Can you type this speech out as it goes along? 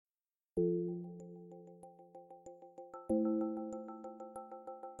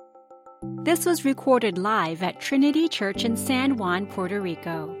This was recorded live at Trinity Church in San Juan, Puerto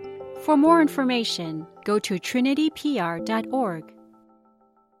Rico. For more information, go to trinitypr.org.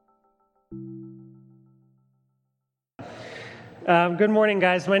 Good morning,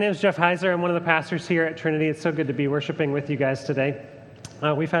 guys. My name is Jeff Heiser. I'm one of the pastors here at Trinity. It's so good to be worshiping with you guys today.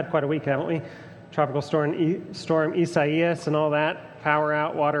 We've had quite a week, haven't we? Tropical storm Isaias and all that. Power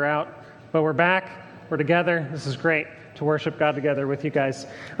out, water out. But we're back. We're together. This is great to worship God together with you guys.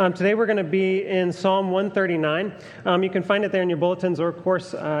 Today we're going to be in Psalm 139. You can find it there in your bulletins or, of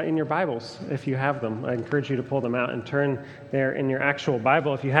course, in your Bibles if you have them. I encourage you to pull them out and turn there in your actual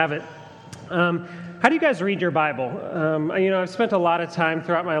Bible if you have it. How do you guys read your Bible? I've spent a lot of time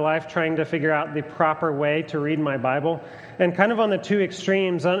throughout my life trying to figure out the proper way to read my Bible, and kind of on the two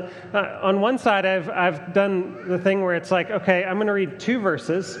extremes. On one side, I've done the thing where it's like, okay, I'm going to read two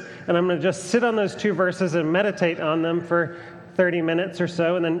verses, and I'm going to just sit on those two verses and meditate on them for 30 minutes or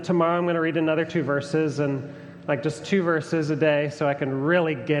so, and then tomorrow I'm going to read another two verses, and like just two verses a day so I can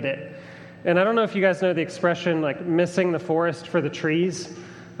really get it. And I don't know if you guys know the expression, like missing the forest for the trees.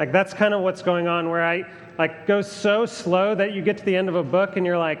 Like that's kind of what's going on, where I go so slow that you get to the end of a book and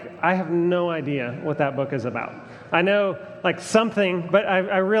you're like, I have no idea what that book is about. I know something, but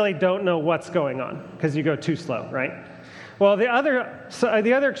I really don't know what's going on because you go too slow, right? Well, the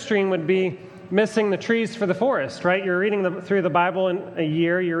other extreme would be missing the trees for the forest, right? You're reading through the Bible in a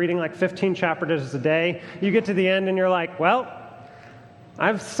year. You're reading 15 chapters a day. You get to the end and you're like, well, I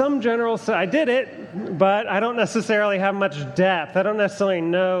have some general, I did it, but I don't necessarily have much depth. I don't necessarily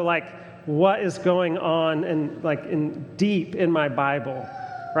know what is going on in deep in my Bible,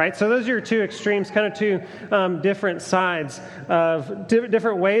 right? So those are your two extremes, kind of two different sides of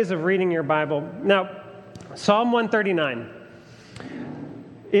different ways of reading your Bible. Now, Psalm 139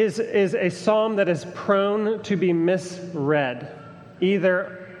 is a psalm that is prone to be misread,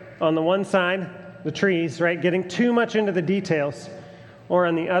 either on the one side, the trees, right, getting too much into the details, or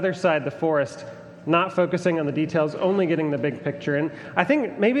on the other side, the forest, not focusing on the details, only getting the big picture. And I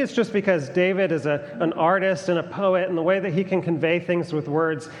think maybe it's just because David is an artist and a poet, and the way that he can convey things with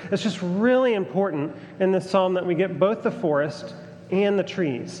words, it's just really important in this psalm that we get both the forest and the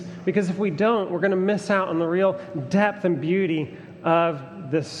trees. Because if we don't, we're going to miss out on the real depth and beauty of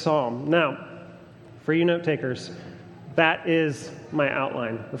this psalm. Now, for you note takers, that is my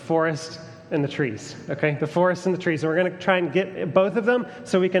outline, the forest and the trees, okay? The forest and the trees. And we're going to try and get both of them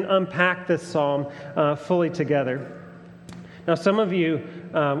so we can unpack this psalm fully together. Now, some of you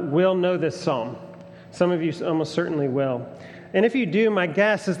will know this psalm. Some of you almost certainly will. And if you do, my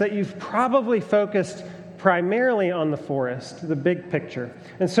guess is that you've probably focused primarily on the forest, the big picture.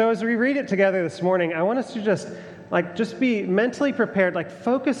 And so as we read it together this morning, I want us to just be mentally prepared,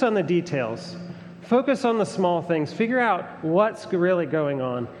 focus on the details. Focus on the small things. Figure out what's really going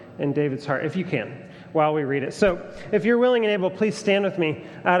on in David's heart, if you can, while we read it. So if you're willing and able, please stand with me.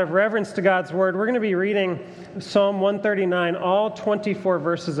 Out of reverence to God's word, we're going to be reading Psalm 139, all 24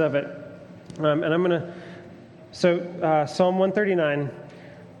 verses of it. Psalm 139,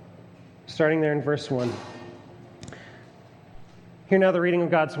 starting there in verse 1. Hear now the reading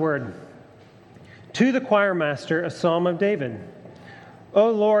of God's word. To the choir master, a psalm of David. O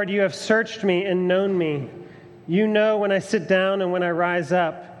Lord, you have searched me and known me. You know when I sit down and when I rise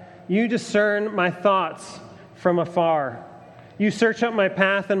up. You discern my thoughts from afar. You search up my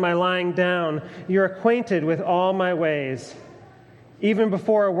path and my lying down. You're acquainted with all my ways. Even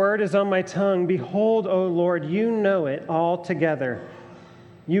before a word is on my tongue, behold, O Lord, you know it altogether.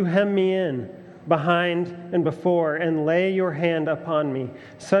 You hem me in, behind and before, and lay your hand upon me.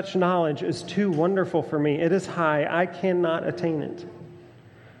 Such knowledge is too wonderful for me. It is high. I cannot attain it.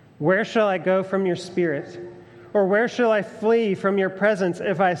 Where shall I go from your spirit? Or where shall I flee from your presence?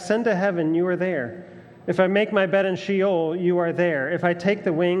 If I ascend to heaven, you are there. If I make my bed in Sheol, you are there. If I take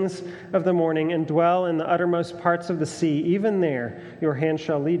the wings of the morning and dwell in the uttermost parts of the sea, even there your hand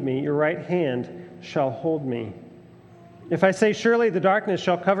shall lead me, your right hand shall hold me. If I say, surely the darkness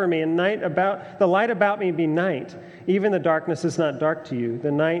shall cover me, and the light about me be night, even the darkness is not dark to you.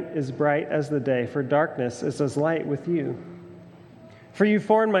 The night is bright as the day, for darkness is as light with you. For you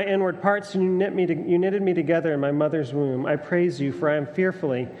formed my inward parts, and you knitted me together in my mother's womb. I praise you, for I am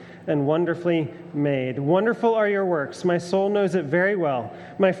fearfully and wonderfully made. Wonderful are your works. My soul knows it very well.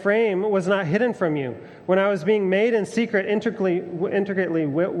 My frame was not hidden from you when I was being made in secret, intricately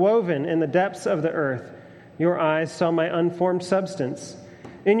woven in the depths of the earth. Your eyes saw my unformed substance.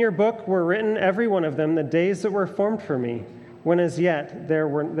 In your book were written, every one of them, the days that were formed for me, when as yet there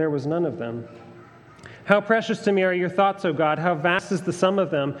was none of them. How precious to me are your thoughts, O God. How vast is the sum of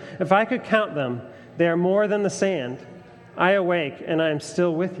them. If I could count them, they are more than the sand. I awake, and I am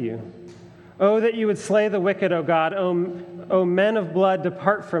still with you. Oh, that you would slay the wicked, O God. O men of blood,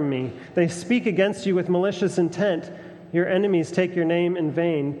 depart from me. They speak against you with malicious intent. Your enemies take your name in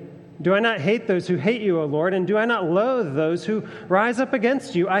vain. Do I not hate those who hate you, O Lord? And do I not loathe those who rise up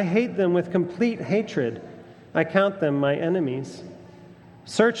against you? I hate them with complete hatred. I count them my enemies.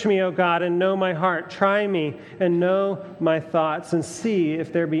 Search me, O God, and know my heart. Try me and know my thoughts, and see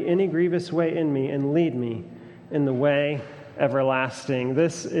if there be any grievous way in me, and lead me in the way everlasting.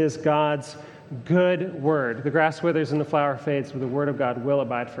 This is God's good word. The grass withers and the flower fades, but the word of God will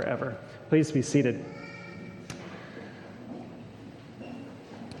abide forever. Please be seated.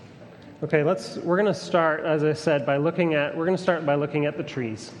 Okay, we're going to start, as I said, by looking at the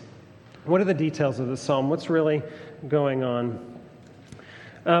trees. What are the details of this psalm? What's really going on?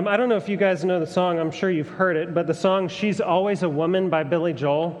 I don't know if you guys know the song. I'm sure you've heard it, but the song "She's Always a Woman" by Billy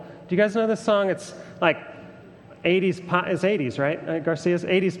Joel. Do you guys know this song? It's like 80s pop, it's 80s, right? Garcia's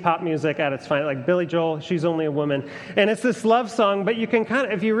 80s pop music at its finest, like Billy Joel, She's Only a Woman. And it's this love song, but you can kind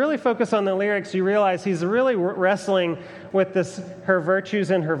of, if you really focus on the lyrics, you realize he's really wrestling with her virtues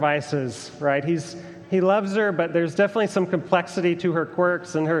and her vices, right? He loves her, but there's definitely some complexity to her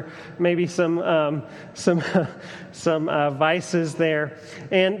quirks and her maybe some vices there.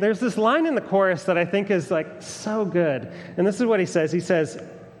 And there's this line in the chorus that I think is like so good. And this is what he says. He says,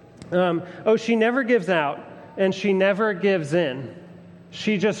 oh, she never gives out, and she never gives in.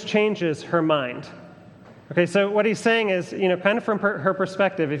 She just changes her mind. Okay, so what he's saying is, kind of from her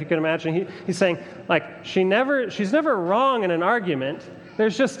perspective, if you can imagine, he's saying, like, she's never wrong in an argument.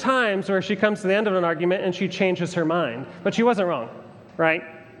 There's just times where she comes to the end of an argument and she changes her mind. But she wasn't wrong, right?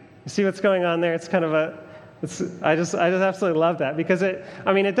 You see what's going on there? It's kind of I just absolutely love that, because it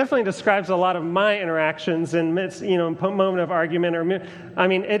definitely describes a lot of my interactions in moment of argument,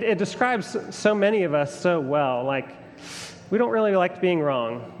 it describes so many of us so well. Like, we don't really like being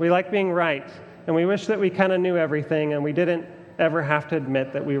wrong. We like being right, and we wish that we kind of knew everything and we didn't ever have to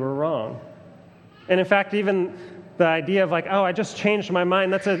admit that we were wrong. And in fact, even the idea of like, oh, I just changed my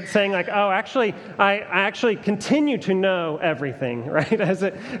mind, that's saying like, oh, actually, I actually continue to know everything, right,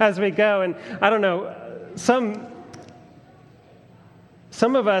 as we go. And I don't know, some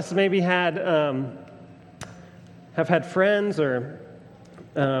of us maybe have had friends or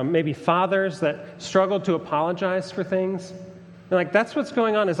maybe fathers that struggled to apologize for things. And like, that's what's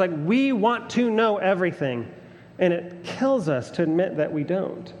going on, is like, we want to know everything, and it kills us to admit that we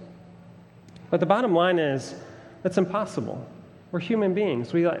don't. But the bottom line is, that's impossible. We're human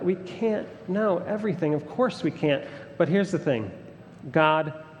beings. We can't know everything. Of course we can't. But here's the thing.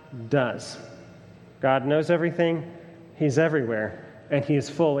 God does. God knows everything. He's everywhere. And he is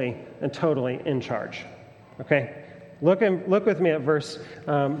fully and totally in charge. Okay? Look with me at verse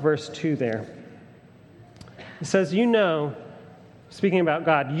 2 there. It says, speaking about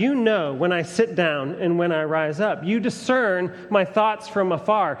God, you know when I sit down and when I rise up. You discern my thoughts from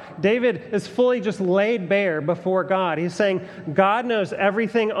afar. David is fully just laid bare before God. He's saying, God knows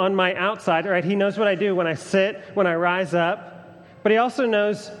everything on my outside, right? He knows what I do when I sit, when I rise up. But he also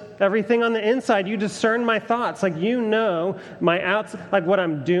knows everything on the inside. You discern my thoughts. Like, you know my like what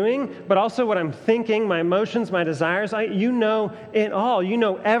I'm doing, but also what I'm thinking, my emotions, my desires. You know it all. You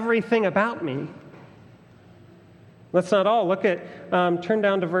know everything about me. That's not all. Look at, turn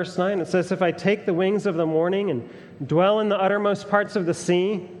down to verse 9. It says, if I take the wings of the morning and dwell in the uttermost parts of the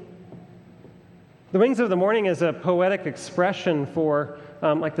sea. The wings of the morning is a poetic expression for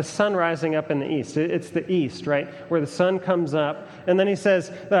like the sun rising up in the east. It's the east, right, where the sun comes up. And then he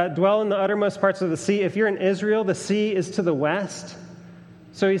says, dwell in the uttermost parts of the sea. If you're in Israel, the sea is to the west.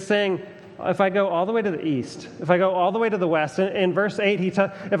 So he's saying, if I go all the way to the east, if I go all the way to the west, in verse 8, if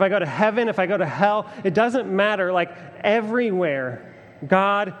I go to heaven, if I go to hell, it doesn't matter. Like, everywhere,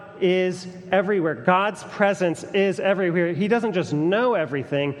 God is everywhere. God's presence is everywhere. He doesn't just know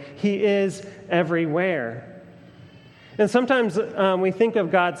everything, he is everywhere. And sometimes we think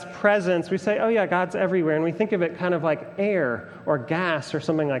of God's presence, we say, oh yeah, God's everywhere, and we think of it kind of like air or gas or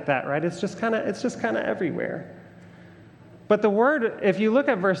something like that, right? It's just kind of everywhere. But the word, if you look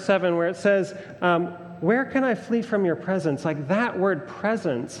at verse 7 where it says, where can I flee from your presence? Like, that word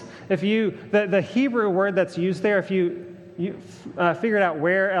presence, the Hebrew word that's used there, if you figured out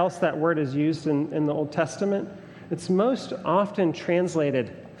where else that word is used in the Old Testament, it's most often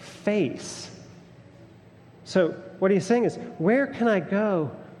translated face. So what he's saying is, where can I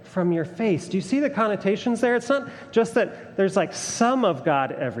go from your face? Do you see the connotations there? It's not just that there's like some of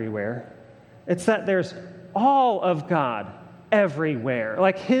God everywhere. It's that there's all of God everywhere.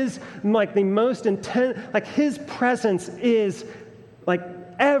 Like the most intense, like his presence is like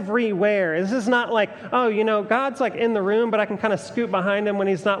everywhere. This is not like, oh, God's like in the room, but I can kind of scoot behind him when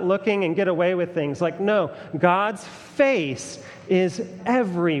he's not looking and get away with things. Like, no, God's face is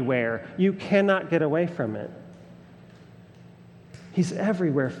everywhere. You cannot get away from it. He's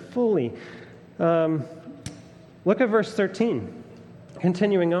everywhere fully. Look at verse 13,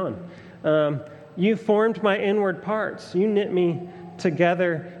 continuing on. You formed my inward parts. You knit me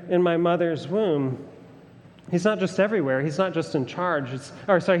together in my mother's womb. He's not just everywhere. He's not just in charge. He's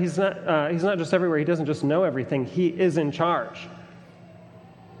not just everywhere. He doesn't just know everything. He is in charge.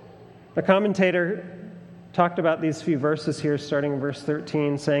 A commentator talked about these few verses here, starting in verse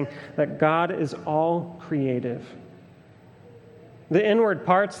 13, saying that God is all creative. The inward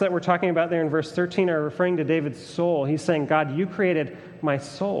parts that we're talking about there in verse 13 are referring to David's soul. He's saying, God, you created my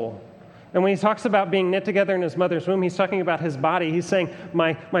soul. And when he talks about being knit together in his mother's womb, he's talking about his body. He's saying,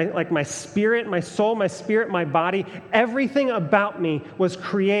 my spirit, my soul, my spirit, my body, everything about me was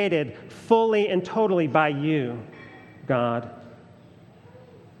created fully and totally by you, God.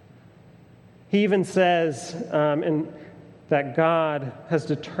 He even says that God has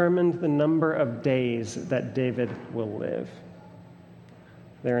determined the number of days that David will live.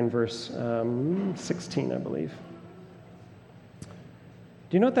 There in verse 16, I believe.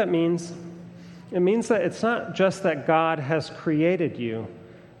 Do you know what that means? It means that it's not just that God has created you.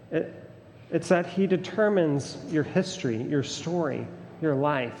 It's that he determines your history, your story, your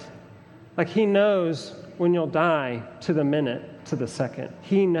life. Like he knows when you'll die to the minute, to the second.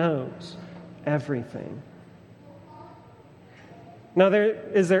 He knows everything. Now,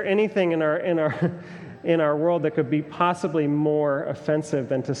 is there anything in our world that could be possibly more offensive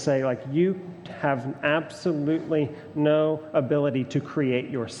than to say, like, you have absolutely no ability to create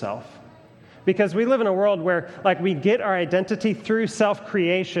yourself? Because we live in a world where, like, we get our identity through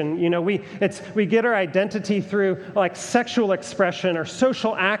self-creation. We get our identity through, like, sexual expression or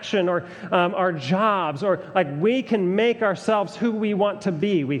social action or our jobs, or, like, we can make ourselves who we want to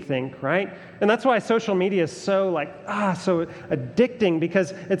be, we think, right? And that's why social media is so addicting,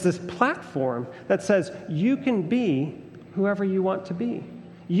 because it's this platform that says you can be whoever you want to be.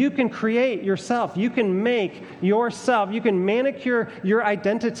 You can create yourself. You can make yourself. You can manicure your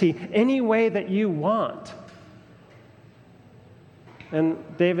identity any way that you want. And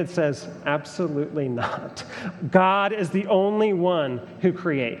David says, absolutely not. God is the only one who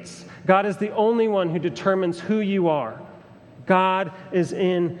creates. God is the only one who determines who you are. God is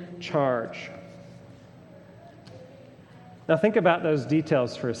in charge. Now think about those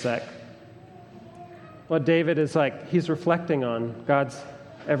details for a sec. What David is like, he's reflecting on God's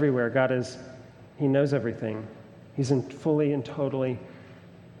everywhere. He knows everything. He's fully and totally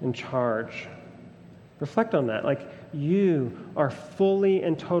in charge. Reflect on that. Like, you are fully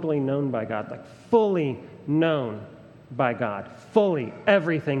and totally known by God. Like, fully known by God. Fully,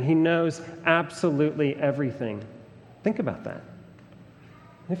 everything. He knows absolutely everything. Think about that.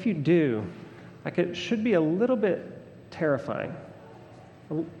 If you do, like, it should be a little bit terrifying,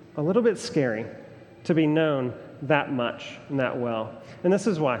 a little bit scary to be known that much and that well. And this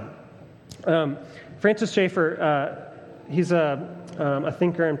is why. Francis Schaeffer, he's a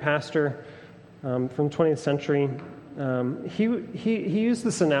thinker and pastor from the 20th century. He used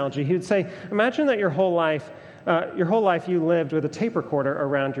this analogy. He would say, imagine that your whole life you lived with a tape recorder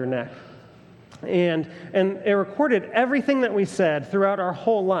around your neck. And it recorded everything that we said throughout our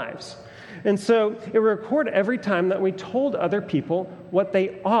whole lives. And so it would record every time that we told other people what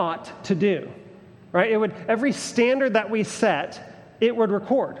they ought to do. Right? Every standard that we set, it would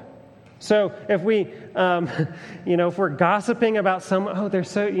record. So if if we're gossiping about someone, they're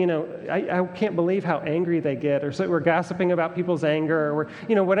so, I can't believe how angry they get, or so we're gossiping about people's anger, or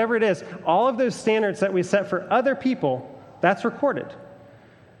whatever it is, all of those standards that we set for other people, that's recorded.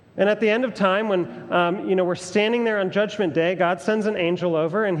 And at the end of time, when we're standing there on Judgment Day, God sends an angel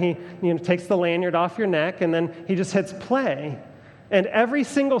over, and he takes the lanyard off your neck, and then he just hits play. And every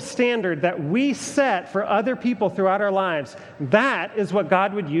single standard that we set for other people throughout our lives, that is what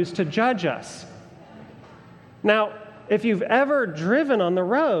God would use to judge us. Now, if you've ever driven on the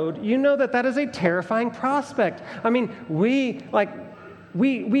road, you know that is a terrifying prospect. I mean, we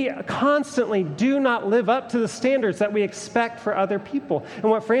constantly do not live up to the standards that we expect for other people. And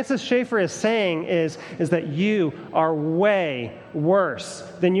what Francis Schaeffer is saying is that you are way worse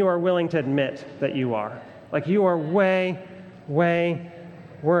than you are willing to admit that you are. Like, you are way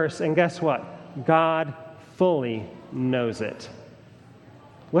worse. And guess what? God fully knows it.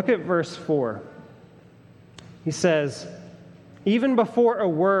 Look at verse 4. He says, even before a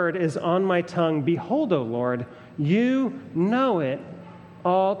word is on my tongue, behold, O Lord, you know it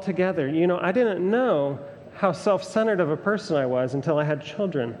altogether. I didn't know how self-centered of a person I was until I had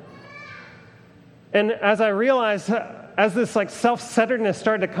children. And as I realized, as this like self-centeredness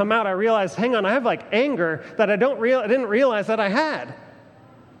started to come out, I realized, hang on, I have like anger that I didn't realize that I had.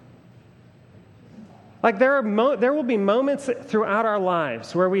 Like there will be moments throughout our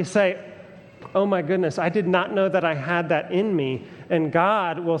lives where we say, oh my goodness, I did not know that I had that in me. And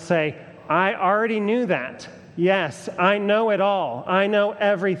God will say, I already knew that. Yes, I know it all. I know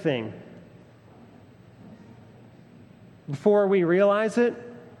everything. Before we realize it,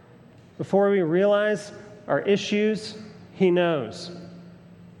 before we realize our issues, He knows.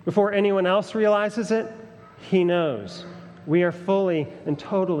 Before anyone else realizes it, He knows. We are fully and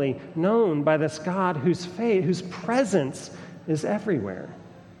totally known by this God whose presence is everywhere.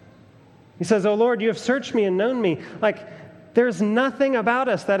 He says, "Oh Lord, you have searched me and known me." Like, there's nothing about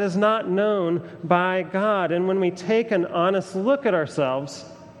us that is not known by God. And when we take an honest look at ourselves,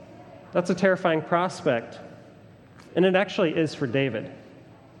 that's a terrifying prospect. And it actually is for David.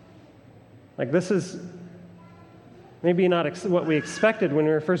 Like, this is maybe not what we expected when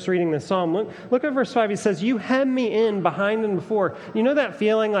we were first reading this psalm. Look at verse 5. He says, "You hem me in behind and before." You know that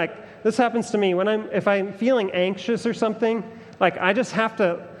feeling? Like, this happens to me if I'm feeling anxious or something. Like, I just have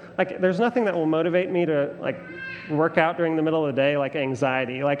to. Like, there's nothing that will motivate me to like work out during the middle of the day, like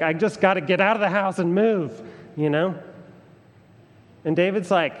anxiety. Like, I just got to get out of the house and move. You know. And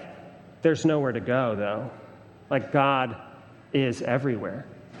David's like, "There's nowhere to go, though. Like, God is everywhere.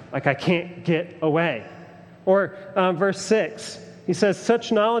 Like, I can't get away." Or verse 6, he says,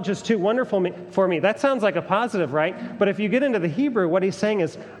 "Such knowledge is too wonderful for me." That sounds like a positive, right? But if you get into the Hebrew, what he's saying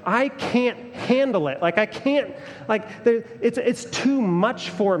is, I can't handle it. Like, I can't, like, it's too much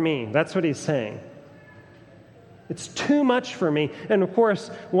for me. That's what he's saying. It's too much for me. And of course,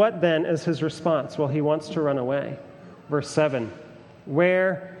 what then is his response? Well, he wants to run away. Verse 7,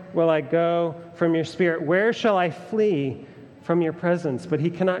 "Where will I go from your spirit? Where shall I flee from your presence?" But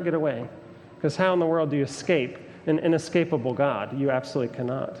he cannot get away. Because how in the world do you escape an inescapable God? You absolutely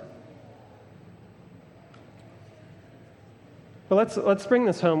cannot. But let's bring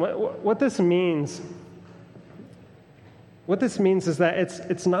this home. What this means is that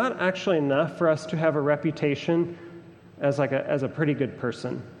it's not actually enough for us to have a reputation as a pretty good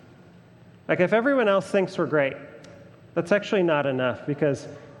person. Like, if everyone else thinks we're great, that's actually not enough, because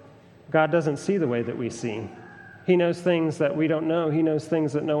God doesn't see the way that we see. He knows things that we don't know. He knows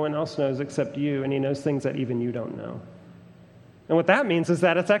things that no one else knows except you, and he knows things that even you don't know. And what that means is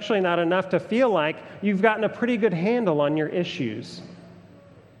that it's actually not enough to feel like you've gotten a pretty good handle on your issues,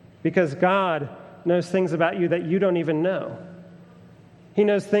 because God knows things about you that you don't even know. He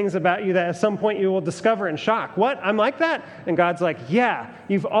knows things about you that at some point you will discover in shock. What? I'm like that? And God's like, yeah,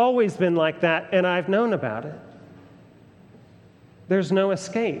 you've always been like that, and I've known about it. There's no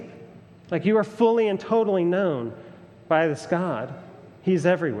escape. Like, you are fully and totally known by this God. He's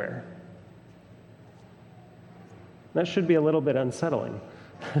everywhere. That should be a little bit unsettling.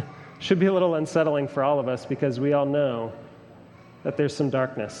 Should be a little unsettling for all of us, because we all know that there's some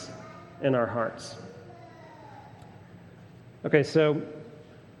darkness in our hearts. Okay, so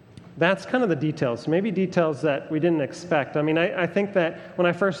that's kind of the details. Maybe details that we didn't expect. I mean, I think that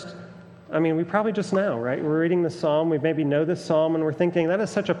when we probably just now, right? We're reading the psalm. We maybe know this psalm, and we're thinking, that is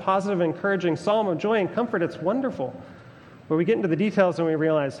such a positive, encouraging psalm of joy and comfort. It's wonderful. But we get into the details and we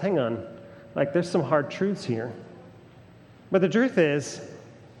realize, hang on, like, there's some hard truths here. But the truth is,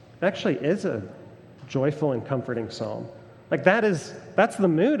 it actually is a joyful and comforting psalm. Like, that's the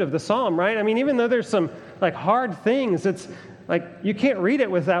mood of the psalm, right? I mean, even though there's some like hard things, it's like you can't read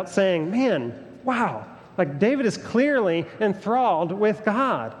it without saying, man, wow, like David is clearly enthralled with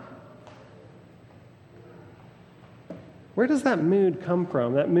God. Where does that mood come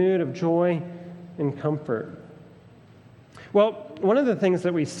from, that mood of joy and comfort? Well, one of the things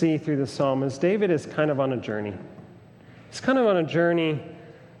that we see through the psalm is David is kind of on a journey. He's kind of on a journey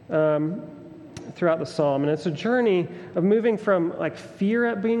throughout the psalm, and it's a journey of moving from like fear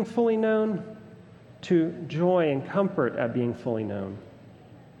at being fully known to joy and comfort at being fully known.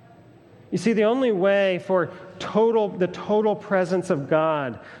 You see, the only way for the total presence of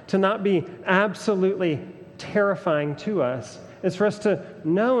God to not be absolutely terrifying to us is for us to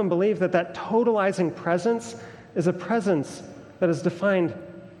know and believe that totalizing presence is a presence that is defined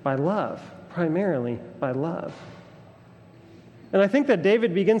by love, primarily by love. And I think that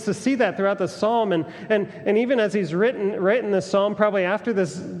David begins to see that throughout the psalm, and even as he's written this psalm, probably after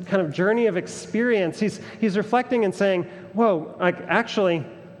this kind of journey of experience, he's reflecting and saying, whoa, like actually,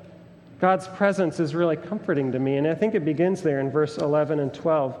 God's presence is really comforting to me. And I think it begins there in verse 11 and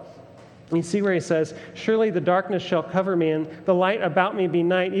 12. You see where he says, surely the darkness shall cover me, and the light about me be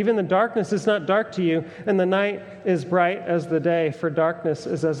night. Even the darkness is not dark to you, and the night is bright as the day, for darkness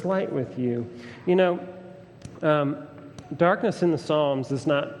is as light with you. You know, darkness in the Psalms is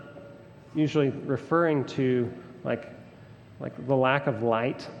not usually referring to like the lack of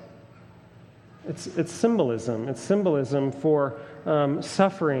light. It's symbolism. It's symbolism for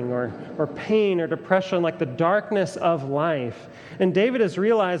suffering or pain or depression, like the darkness of life. And David is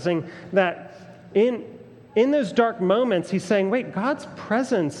realizing that in those dark moments, he's saying, wait, God's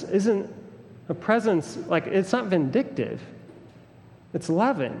presence isn't a presence, like it's not vindictive. It's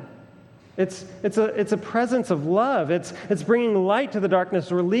loving. It's a presence of love. It's bringing light to the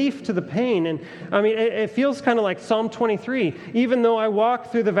darkness, relief to the pain. And I mean, it feels kind of like Psalm 23. Even though I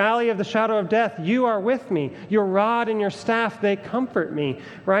walk through the valley of the shadow of death, you are with me. Your rod and your staff, they comfort me,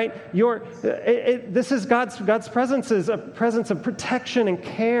 right? This is God's presence is a presence of protection and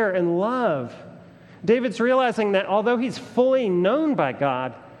care and love. David's realizing that although he's fully known by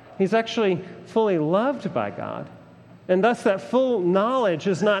God, he's actually fully loved by God. And thus that full knowledge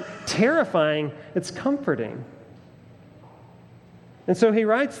is not terrifying, it's comforting. And so he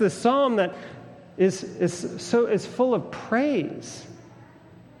writes this psalm that is full of praise.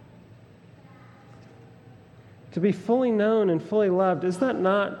 To be fully known and fully loved, is that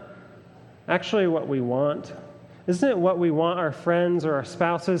not actually what we want? Isn't it what we want our friends or our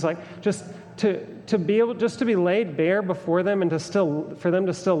spouses, like just to be able just to be laid bare before them and for them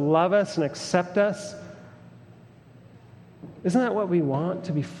to still love us and accept us? Isn't that what we want,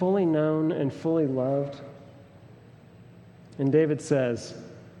 to be fully known and fully loved? And David says,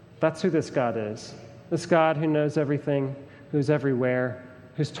 that's who this God is. This God who knows everything, who's everywhere,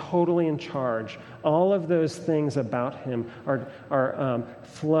 who's totally in charge. All of those things about him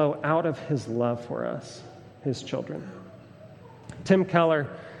flow out of his love for us, his children. Tim Keller,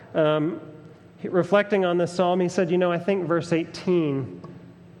 reflecting on this psalm, he said, I think verse 18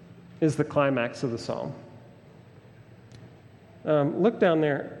 is the climax of the psalm. Look down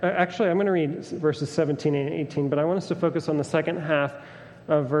there. Actually, I'm going to read verses 17 and 18, but I want us to focus on the second half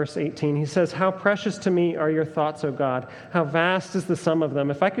of verse 18. He says, how precious to me are your thoughts, O God. How vast is the sum of them.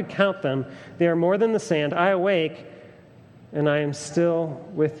 If I could count them, they are more than the sand. I awake, and I am still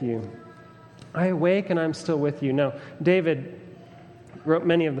with you. I awake, and I'm still with you. No, David wrote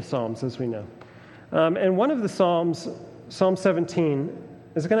many of the Psalms, as we know. And one of the Psalms, Psalm 17,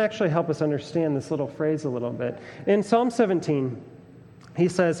 is going to actually help us understand this little phrase a little bit. In Psalm 17, he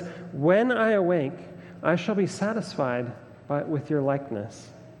says, when I awake, I shall be satisfied with your likeness.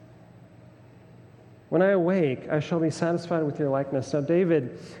 When I awake, I shall be satisfied with your likeness. Now,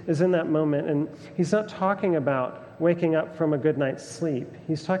 David is in that moment, and he's not talking about waking up from a good night's sleep.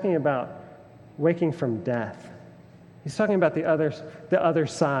 He's talking about waking from death. He's talking about the other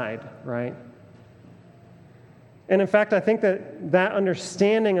side, right? And in fact, I think that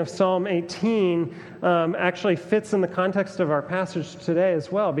understanding of Psalm 18 actually fits in the context of our passage today as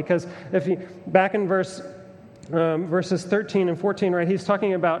well. Because back in verses 13 and 14, right, he's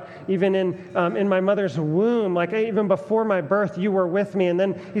talking about even in my mother's womb, like even before my birth, you were with me. And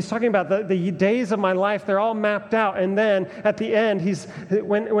then he's talking about the days of my life, they're all mapped out. And then at the end,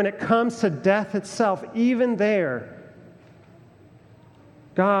 when it comes to death itself, even there,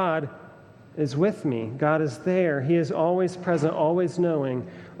 God is with me. God is there. He is always present, always knowing,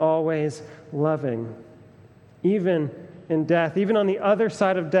 always loving. Even in death, even on the other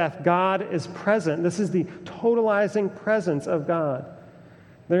side of death, God is present. This is the totalizing presence of God.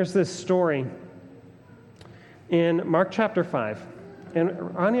 There's this story in Mark chapter 5,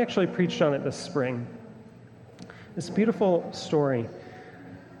 and Ronnie actually preached on it this spring. This beautiful story.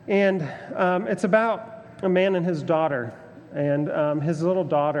 And it's about a man and his daughter. And his little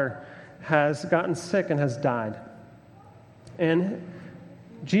daughter has gotten sick and has died. And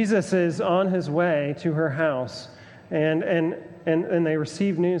Jesus is on his way to her house, and they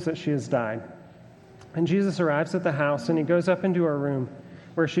receive news that she has died. And Jesus arrives at the house, and he goes up into her room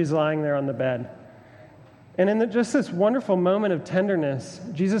where she's lying there on the bed. And in just this wonderful moment of tenderness,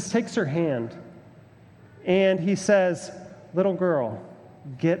 Jesus takes her hand, and he says, "Little girl,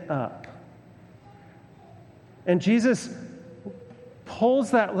 get up." And Jesus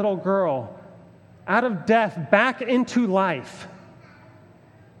pulls that little girl out of death back into life.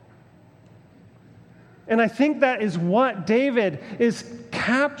 And I think that is what David is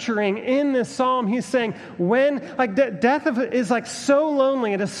capturing in this psalm. He's saying, death is like so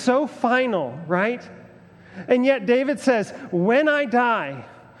lonely, it is so final, right? And yet David says, when I die,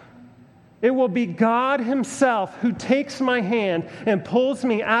 It will be God himself who takes my hand and pulls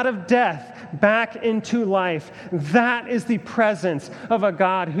me out of death back into life. That is the presence of a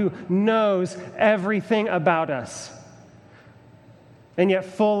God who knows everything about us and yet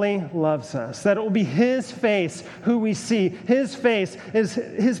fully loves us. That it will be his face who we see. His face is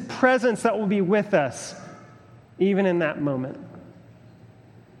his presence that will be with us even in that moment.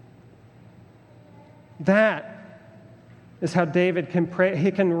 That is how David can pray. He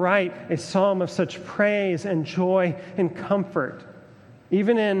can write a psalm of such praise and joy and comfort,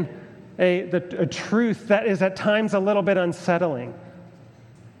 even in a truth that is at times a little bit unsettling,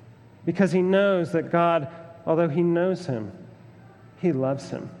 because he knows that God, although he knows him, he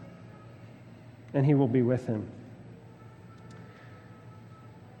loves him, and he will be with him.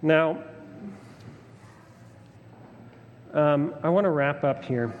 Now, I want to wrap up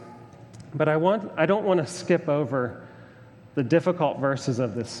here, but I don't want to skip over the difficult verses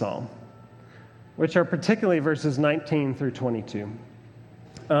of this psalm, which are particularly verses 19 through 22.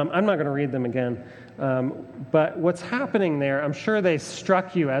 I'm not going to read them again, but what's happening there, I'm sure they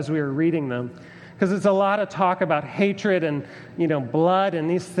struck you as we were reading them, because it's a lot of talk about hatred and, blood and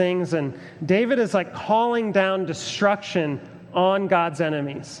these things, and David is like calling down destruction on God's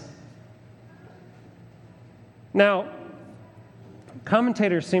enemies. Now,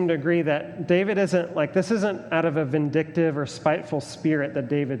 commentators seem to agree that David this isn't out of a vindictive or spiteful spirit that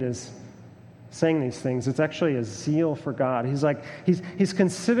David is saying these things. It's actually a zeal for God. He's now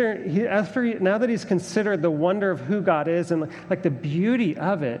that he's considered the wonder of who God is and like the beauty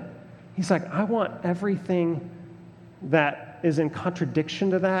of it, he's like, I want everything that is in contradiction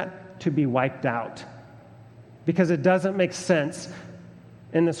to that to be wiped out, because it doesn't make sense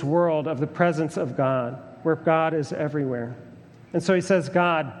in this world of the presence of God, where God is everywhere. And so he says,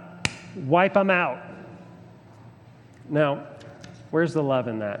 God, wipe them out. Now, where's the love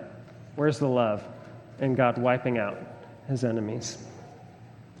in that? Where's the love in God wiping out his enemies?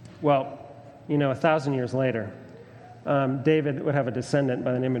 Well, 1,000 years later, David would have a descendant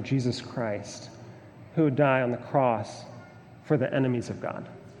by the name of Jesus Christ who would die on the cross for the enemies of God.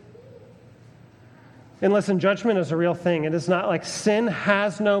 And listen, judgment is a real thing. It is not like sin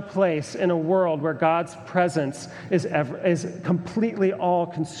has no place in a world where God's presence is completely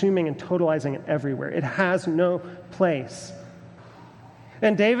all-consuming and totalizing it everywhere. It has no place.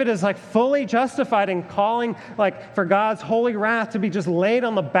 And David is fully justified in calling for God's holy wrath to be just laid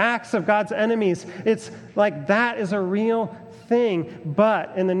on the backs of God's enemies. It's that is a real thing.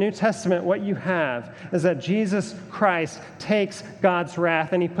 But in the New Testament, what you have is that Jesus Christ takes God's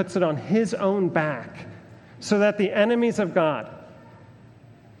wrath and he puts it on his own back, so that the enemies of God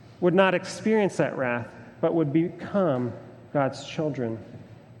would not experience that wrath, but would become God's children.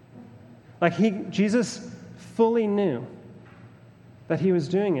 Jesus fully knew that he was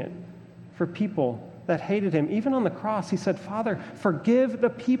doing it for people that hated him. Even on the cross, he said, Father, forgive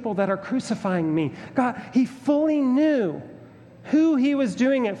the people that are crucifying me. God, he fully knew who he was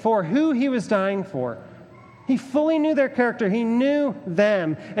doing it for, who he was dying for. He fully knew their character. He knew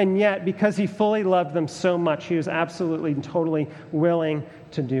them. And yet, because he fully loved them so much, he was absolutely and totally willing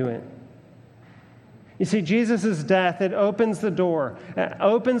to do it. You see, Jesus' death, it opens the door. It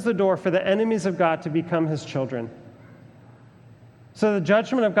opens the door for the enemies of God to become his children. So the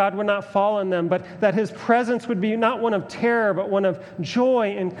judgment of God would not fall on them, but that his presence would be not one of terror, but one of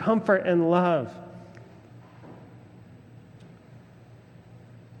joy and comfort and love.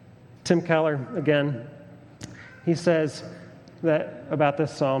 Tim Keller, again, he says that about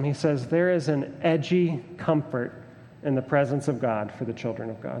this psalm, he says, there is an edgy comfort in the presence of God for the children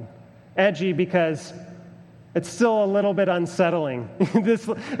of God. Edgy because it's still a little bit unsettling. On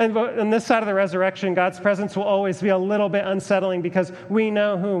this side of the resurrection, God's presence will always be a little bit unsettling because we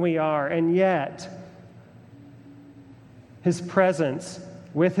know who we are. And yet, his presence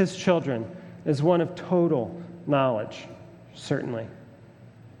with his children is one of total knowledge, certainly,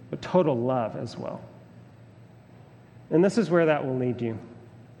 but total love as well. And this is where that will lead you.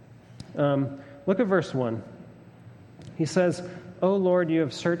 Look at verse 1. He says, "O Lord, you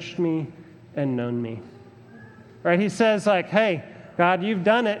have searched me and known me." Right? He says, hey, God, you've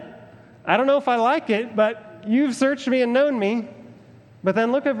done it. I don't know if I like it, but you've searched me and known me. But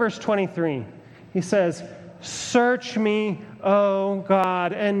then look at verse 23. He says, "Search me, O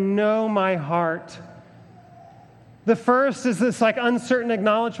God, and know my heart." The first is this uncertain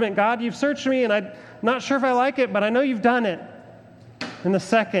acknowledgement. God, you've searched me, and I'm not sure if I like it, but I know you've done it. And the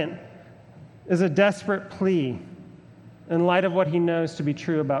second is a desperate plea in light of what he knows to be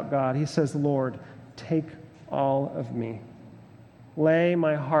true about God. He says, "Lord, take all of me. Lay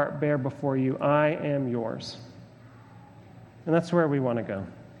my heart bare before you. I am yours." And that's where we want to go.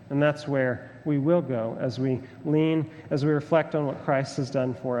 And that's where we will go as we lean, as we reflect on what Christ has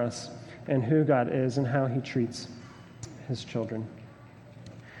done for us and who God is and how he treats his children.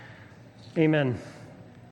 Amen.